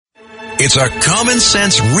It's a common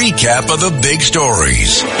sense recap of the big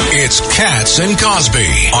stories. It's Katz and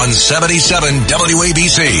Cosby on 77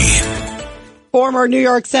 WABC. Former New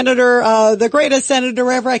York Senator, the greatest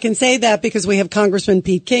senator ever. I can say that because we have Congressman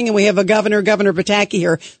Pete King and we have a Governor Pataki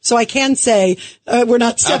here. So I can say we're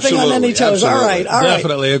not stepping on any toes. Absolutely. All right.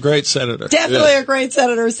 Definitely a great senator. Definitely a great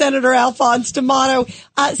senator. Senator Alphonse D'Amato.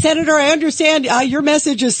 Senator, I understand your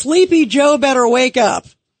message is Sleepy Joe better wake up.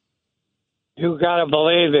 You gotta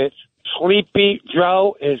believe it. Sleepy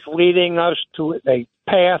Joe is leading us to a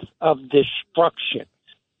path of destruction.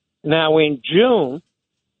 Now, in June,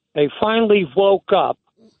 they finally woke up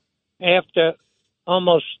after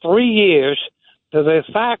almost 3 years to the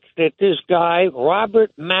fact that this guy,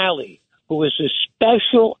 Robert Malley, who was a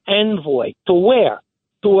special envoy to where?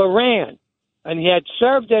 To Iran. And he had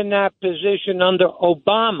served in that position under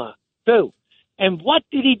Obama, too. And what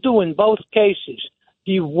did he do in both cases?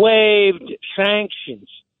 He waived sanctions.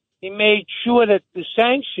 He made sure that the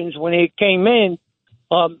sanctions, when he came in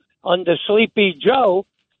under Sleepy Joe,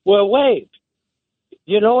 were waived.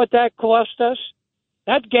 You know what that cost us?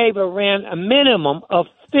 That gave Iran a minimum of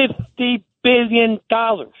 $50 billion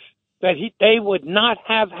that they would not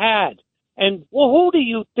have had. And who do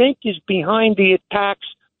you think is behind the attacks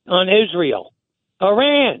on Israel?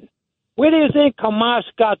 Iran. Where do you think Hamas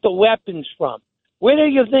got the weapons from? Where do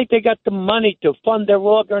you think they got the money to fund their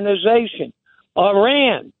organization?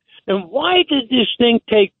 Iran. And why did this thing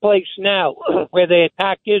take place now where they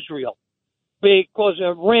attack Israel? Because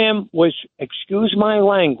Iran was, excuse my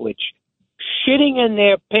language, shitting in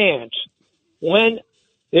their pants when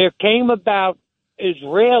there came about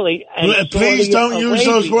Israeli and Please don't use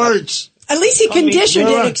those words. At least he conditioned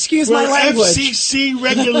it, excuse my language. FCC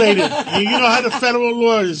regulated. You know how the federal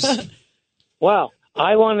law is. Well,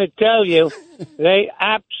 I want to tell you, they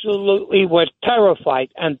absolutely were terrified.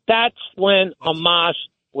 And that's when Hamas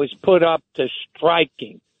was put up to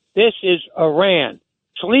striking. This is Iran.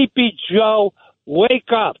 Sleepy Joe,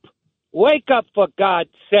 wake up. Wake up, for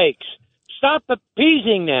God's sakes. Stop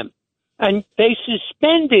appeasing them. And they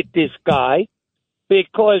suspended this guy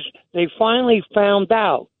because they finally found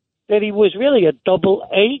out that he was really a double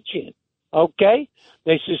agent. Okay?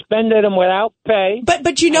 They suspended him without pay.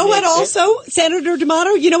 But you know what also, Senator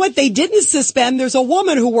D'Amato? You know what? They didn't suspend. There's a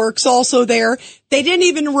woman who works also there. They didn't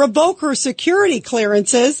even revoke her security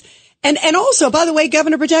clearances. And also, by the way,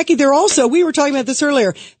 Governor Pataki, we were talking about this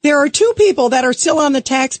earlier, there are two people that are still on the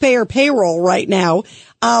taxpayer payroll right now.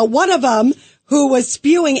 One of them who was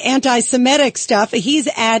spewing anti-Semitic stuff, he's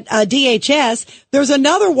at DHS. There's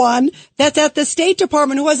another one that's at the State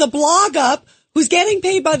Department who has a blog up who's getting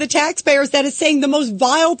paid by the taxpayers that is saying the most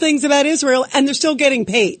vile things about Israel, and they're still getting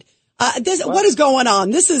paid. What is going on?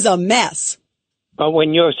 This is a mess. But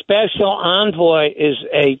when your special envoy is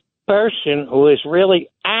a person who is really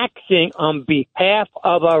acting on behalf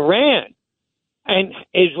of Iran and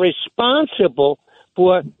is responsible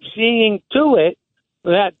for seeing to it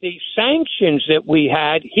that the sanctions that we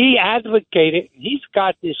had, he advocated, he's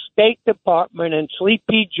got the State Department and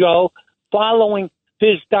Sleepy Joe following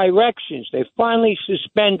his directions. They finally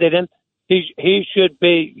suspended him. He should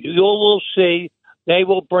be, you will see, they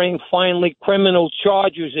will bring finally criminal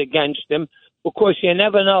charges against him, because you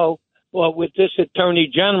never know, well, with this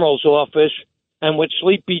Attorney General's office and with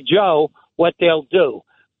Sleepy Joe, what they'll do.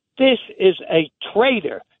 This is a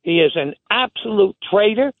traitor. He is an absolute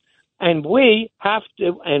traitor, and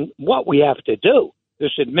what we have to do,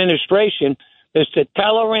 this administration, is to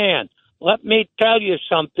tell Iran, let me tell you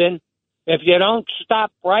something, if you don't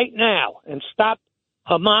stop right now and stop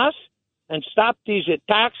Hamas and stop these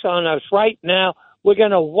attacks on us right now, we're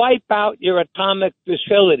going to wipe out your atomic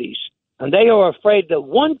facilities. And they are afraid that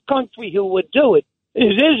one country who would do it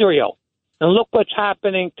is Israel. And look what's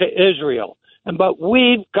happening to Israel. But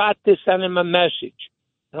we've got to send them a message.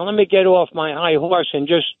 Now, let me get off my high horse and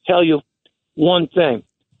just tell you one thing.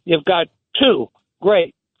 You've got two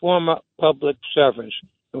great former public servants.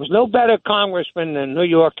 There was no better congressman than New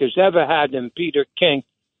York has ever had than Peter King.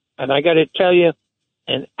 And I got to tell you,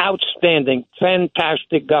 an outstanding,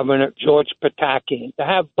 fantastic governor, George Pataki. And to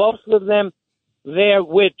have both of them there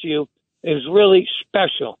with you is really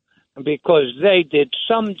special, because they did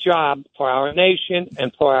some job for our nation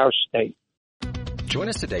and for our state. Join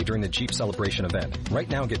us today during the Jeep Celebration event. Right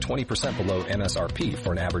now, get 20% below MSRP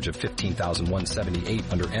for an average of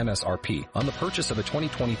 $15,178 under MSRP on the purchase of a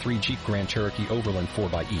 2023 Jeep Grand Cherokee Overland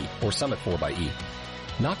 4xE or Summit 4xE.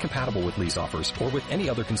 Not compatible with lease offers or with any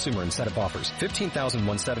other consumer incentive offers.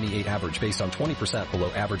 $15,178 average based on 20%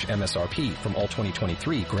 below average MSRP from all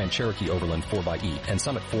 2023 Grand Cherokee Overland 4xE and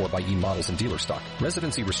Summit 4xE models in dealer stock.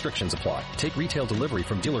 Residency restrictions apply. Take retail delivery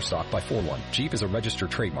from dealer stock by 4/1. Jeep is a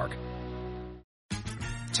registered trademark.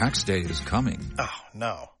 Tax day is coming. Oh,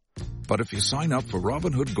 no. But if you sign up for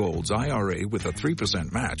Robinhood Gold's IRA with a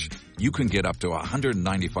 3% match, you can get up to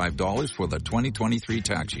 $195 for the 2023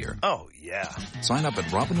 tax year. Oh, yeah. Sign up at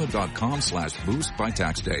Robinhood.com/boost by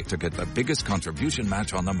tax day to get the biggest contribution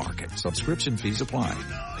match on the market. Subscription fees apply.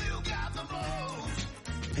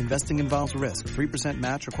 Investing involves risk. 3%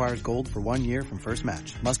 match requires gold for 1 year from first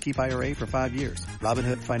match. Must keep IRA for 5 years.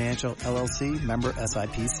 Robinhood Financial, LLC, member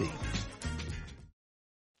SIPC.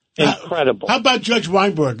 Incredible. How about Judge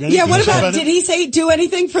Weinberg? Yeah, what about, did he do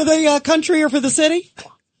anything for the country or for the city?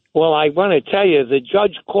 Well, I want to tell you, the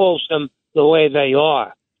judge calls them the way they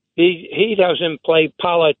are. He doesn't play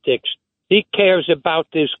politics. He cares about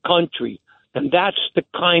this country, and that's the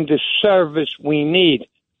kind of service we need.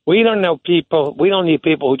 We don't need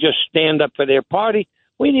people who just stand up for their party.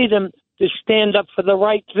 We need them to stand up for the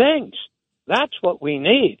right things. That's what we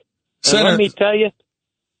need. And let me tell you,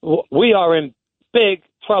 we are in big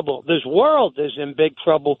trouble. This world is in big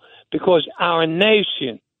trouble because our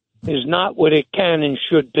nation is not what it can and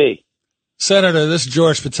should be. Senator, this is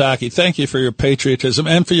George Pataki. Thank you for your patriotism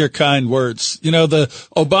and for your kind words. You know, the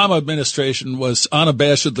Obama administration was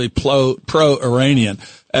unabashedly pro-Iranian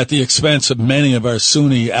at the expense of many of our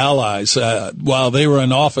Sunni allies while they were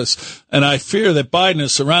in office. And I fear that Biden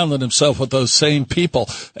has surrounded himself with those same people.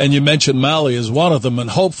 And you mentioned Mali as one of them, and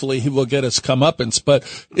hopefully he will get his comeuppance. But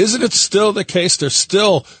isn't it still the case they're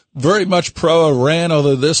still very much pro-Iran,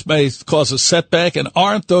 although this may cause a setback? And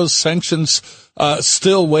aren't those sanctions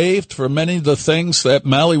still waived for many of the things that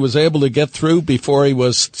Mali was able to get through before he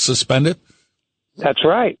was suspended? That's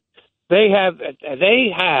right. They have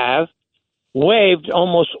waived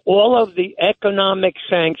almost all of the economic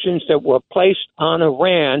sanctions that were placed on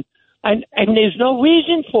Iran, and there's no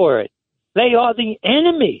reason for it. They are the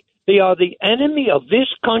enemy. They are the enemy of this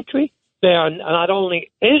country. They are not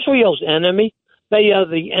only Israel's enemy, they are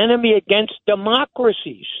the enemy against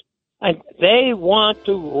democracies. And they want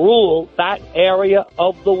to rule that area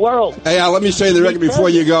of the world. Hey, Al, let me say the record before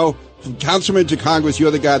you go. From councilman to Congress, you're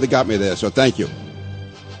the guy that got me there, so thank you.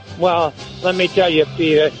 Well, let me tell you,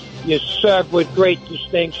 Peter, you served with great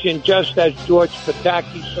distinction, just as George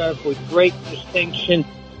Pataki served with great distinction.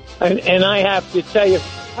 And I have to tell you,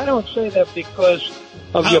 I don't say that because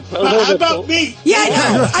of your political... How about me? Yeah,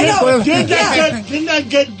 I know. Didn't I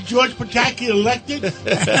get George Pataki elected?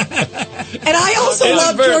 And I also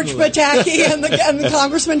love George Pataki and the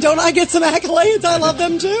congressman. Don't I get some accolades? I love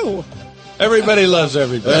them too. Everybody loves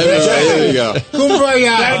everybody. There you go.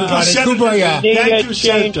 Kumbaya. Need a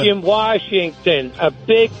change in Washington, a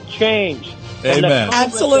big change. Amen. And the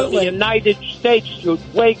Absolutely. The United States should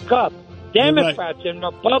wake up, Democrats and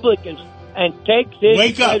Republicans, and take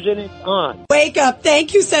this president on. Wake up.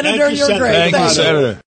 Thank you, Senator. You're great. Thank you, Senator.